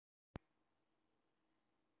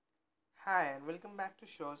Hi and welcome back to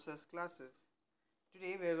Short's classes.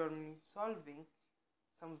 Today we are going to be solving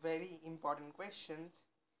some very important questions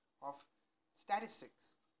of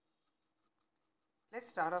statistics.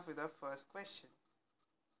 Let's start off with our first question.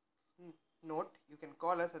 Note, you can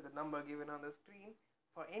call us at the number given on the screen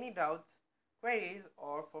for any doubts, queries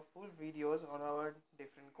or for full videos on our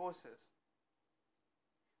different courses.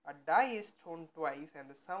 A die is thrown twice and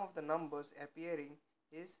the sum of the numbers appearing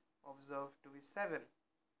is observed to be 7.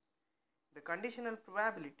 The conditional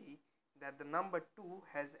probability that the number 2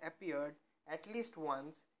 has appeared at least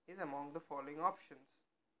once is among the following options.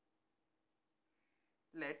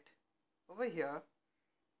 Let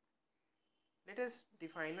us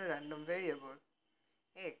define a random variable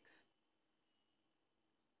x,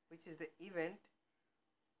 which is the event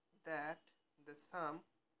that the sum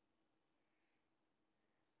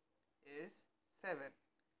is 7.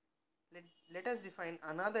 Let us define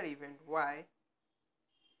another event y,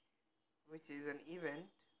 which is an event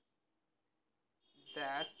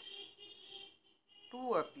that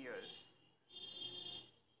 2 appears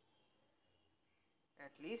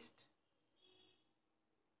at least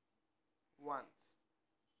once.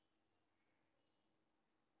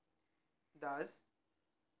 Thus,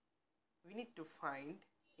 we need to find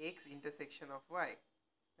x intersection of y,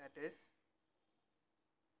 that is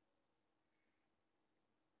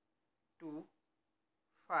 2,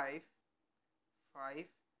 5, 5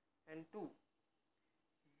 and 2.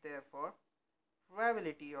 Therefore,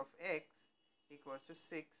 probability of x equals to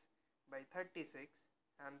 6 by 36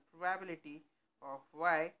 and probability of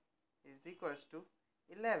y is equals to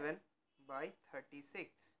 11 by 36.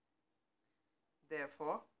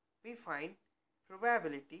 Therefore, we find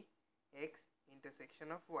probability x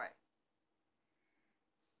intersection of y.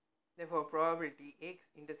 Therefore, probability x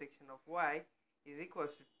intersection of y is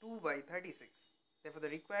equals to 2 by 36. Therefore, the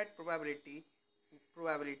required probability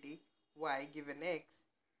y given x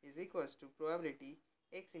is equals to probability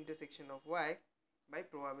x intersection of y by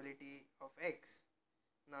probability of x.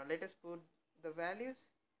 Now let us put the values.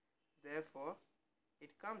 Therefore,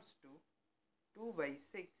 it comes to 2 by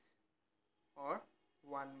 6 or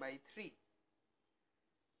 1 by 3.